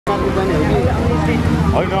Well,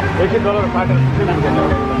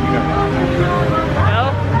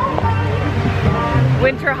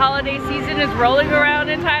 winter holiday season is rolling around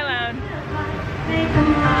in Thailand.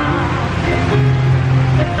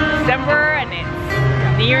 December and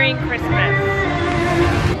it's nearing Christmas.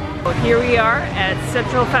 Well, here we are at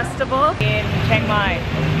Central Festival in Chiang Mai.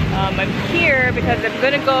 I'm here because I'm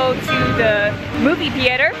gonna go to the movie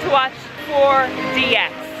theater to watch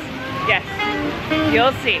 4DX. Yes,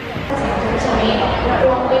 you'll see.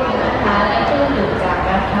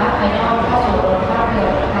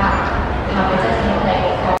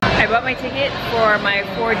 I bought my ticket for my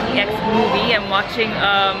 4DX movie. I'm watching,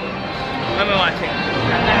 what am I watching?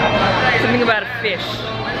 Something about a fish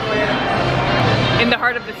in the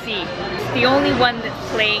heart of the sea. It's the only one that's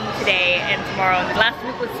playing today and tomorrow. Last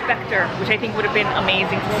week was Spectre, which I think would have been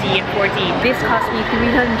amazing to see in 4D. This cost me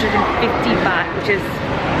 350 baht, which is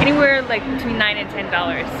anywhere like between $9 and $10.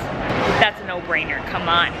 That's a no-brainer, come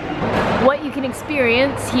on. What you can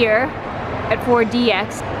experience here at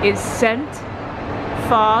 4DX is scent,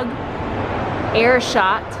 fog, air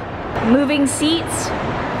shot, moving seats,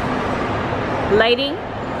 lighting,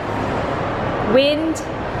 wind,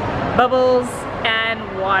 bubbles, and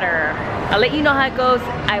water. I'll let you know how it goes.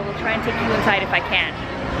 I will try and take you inside if I can.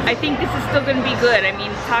 I think this is still gonna be good. I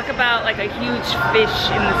mean, talk about like a huge fish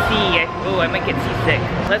in the sea. Oh, I might get seasick.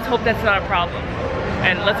 Let's hope that's not a problem.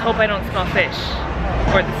 And let's hope I don't smell fish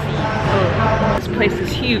or the sea. Oh, this place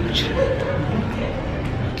is huge.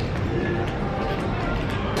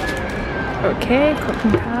 Okay,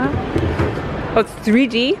 oh, it's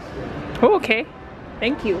 3D. Oh, okay,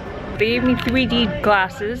 thank you. They gave me 3D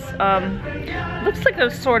glasses. Looks like a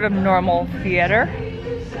sort of normal theater.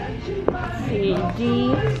 Let's see,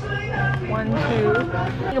 D1, 2.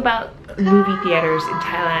 The thing about movie theaters in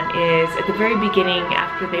Thailand is at the very beginning,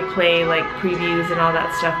 after they play like previews and all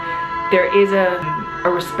that stuff, there is a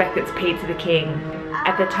respect that's paid to the king.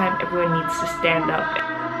 At that time, everyone needs to stand up.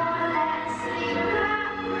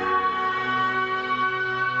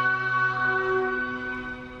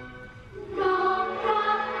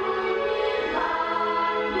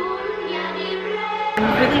 I'm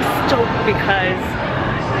really stoked because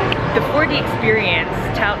the 4D experience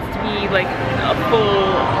touts to be like a full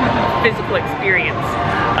physical experience.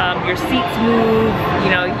 Your seats move, you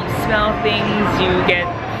know, you smell things, you get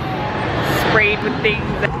sprayed with things.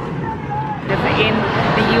 In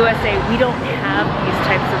the USA, we don't have these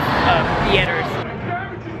types of theaters.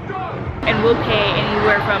 And we'll pay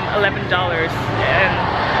anywhere from $11, and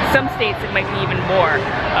some states it might be even more,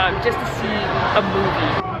 just to see a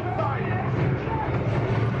movie.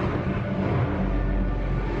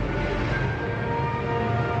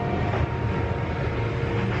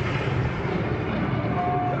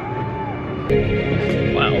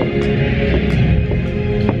 Wow.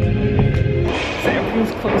 So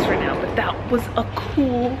everything's closed right now, but that was a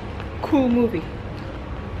cool movie.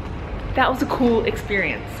 That was a cool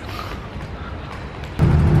experience.